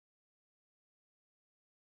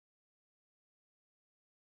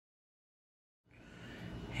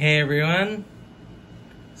Hey everyone,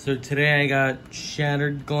 so today I got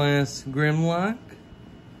shattered glass Grimlock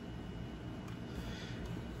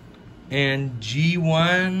and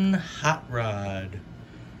G1 hot rod.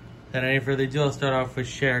 Without any further ado, I'll start off with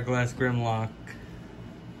shattered glass Grimlock.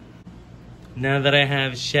 Now that I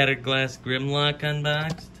have shattered glass Grimlock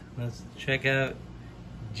unboxed, let's check out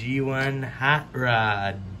G1 hot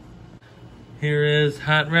rod. Here is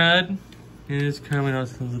hot rod. It is currently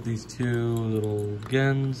comes with these two little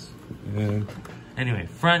guns. And anyway,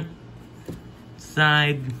 front,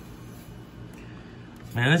 side.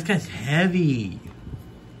 Man, this guy's heavy.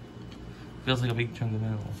 Feels like a big chunk of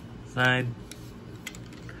metal. Side,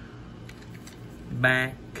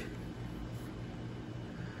 back,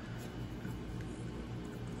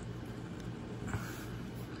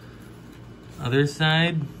 other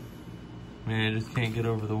side. Man, I just can't get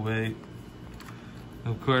over the weight.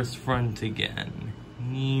 Of course, front again.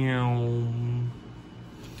 On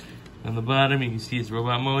the bottom, you can see its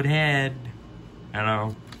robot mode head.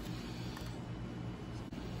 Hello.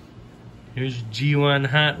 Here's G1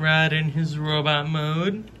 Hot Rod in his robot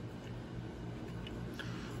mode.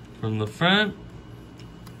 From the front,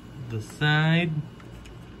 the side,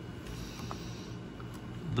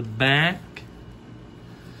 the back,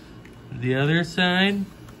 the other side.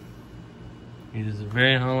 It is a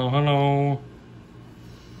very hello.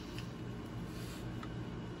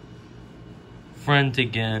 Front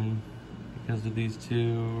again, because of these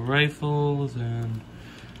two rifles and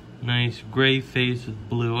nice gray face with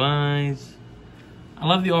blue eyes. I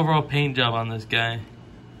love the overall paint job on this guy.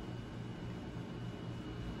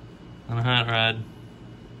 On a hot rod.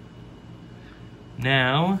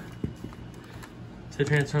 Now, to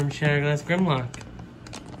transform Shattered Glass Grimlock.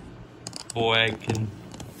 Boy, I can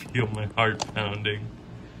feel my heart pounding.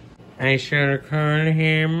 I shall call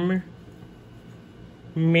him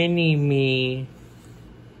Mini-Me.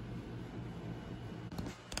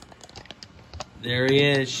 There he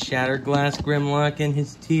is, Shattered Glass Grimlock in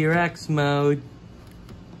his T-Rex mode.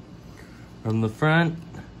 From the front,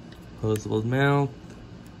 closable mouth,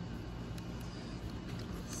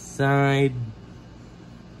 side.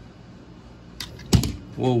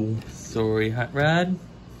 Whoa, sorry, hot rod.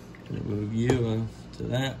 Gonna move you off to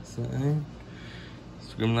that side.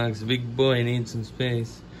 Grimlock's a big boy, needs some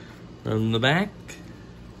space. From the back,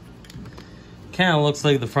 kind of looks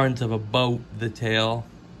like the front of a boat, the tail.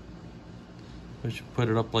 I should put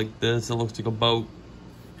it up like this, it looks like a boat.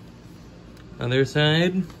 Other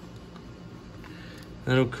side.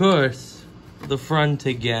 And of course, the front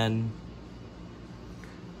again.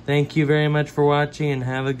 Thank you very much for watching and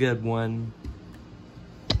have a good one.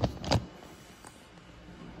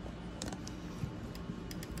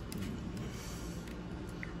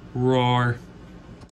 Roar.